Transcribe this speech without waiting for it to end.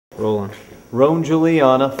Rolling. Rome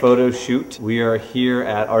Juliana photo shoot. We are here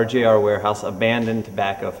at RJR Warehouse, abandoned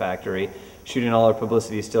tobacco factory, shooting all our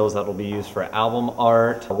publicity stills that will be used for album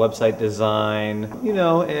art, website design, you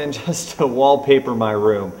know, and just to wallpaper my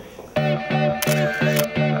room.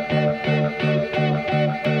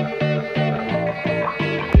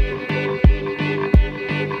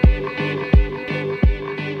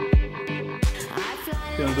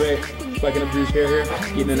 Feeling great. Spiking up Drew's hair here.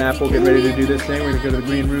 Eating an apple, getting ready to do this thing. We're gonna go to the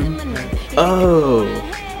green room. Oh!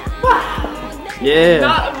 Yeah!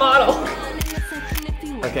 Not a model.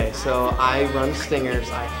 Okay, so I run stingers,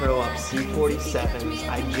 I throw up C47s,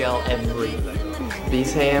 I gel everything.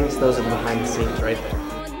 These hands, those are the behind the scenes right there.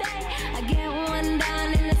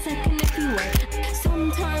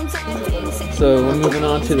 So we're moving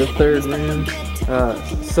on to the third room.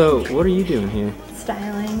 So what are you doing here?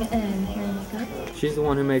 Styling and hair and makeup. She's the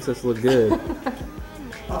one who makes us look good. Not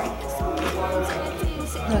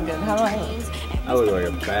good. How do I look? I look like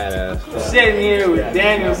a badass. Sitting here with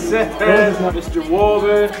Daniel Sitter, Mr.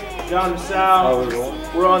 Wolber, John Sal.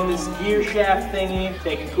 We're on this gear shaft thingy,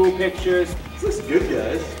 taking cool pictures. This looks good,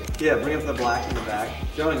 guys. Yeah, bring up the black in the back.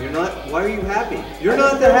 John, you're not, why are you happy? You're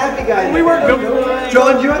not the happy guy. We weren't going.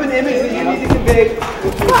 John, do you have an image that you need to convey?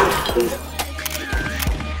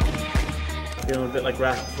 Feeling a bit like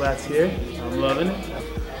Flats here. I'm loving it.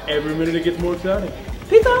 Every minute it gets more exciting.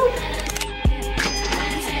 Peace out!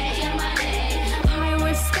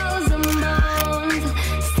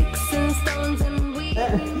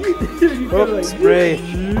 Oh, spray.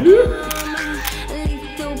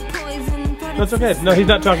 That's okay. No, he's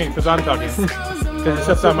not talking because I'm talking. Because he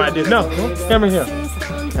shuts down my ideas. No, camera here.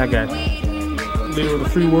 That guy. Leader of the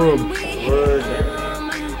free world.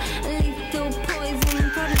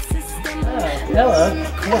 Hello.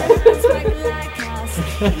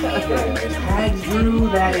 Tag Drew,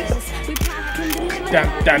 that is. Dun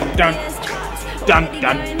dun dun. Dun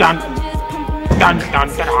dun dun. Dun dun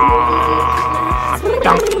dun.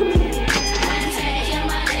 Dun.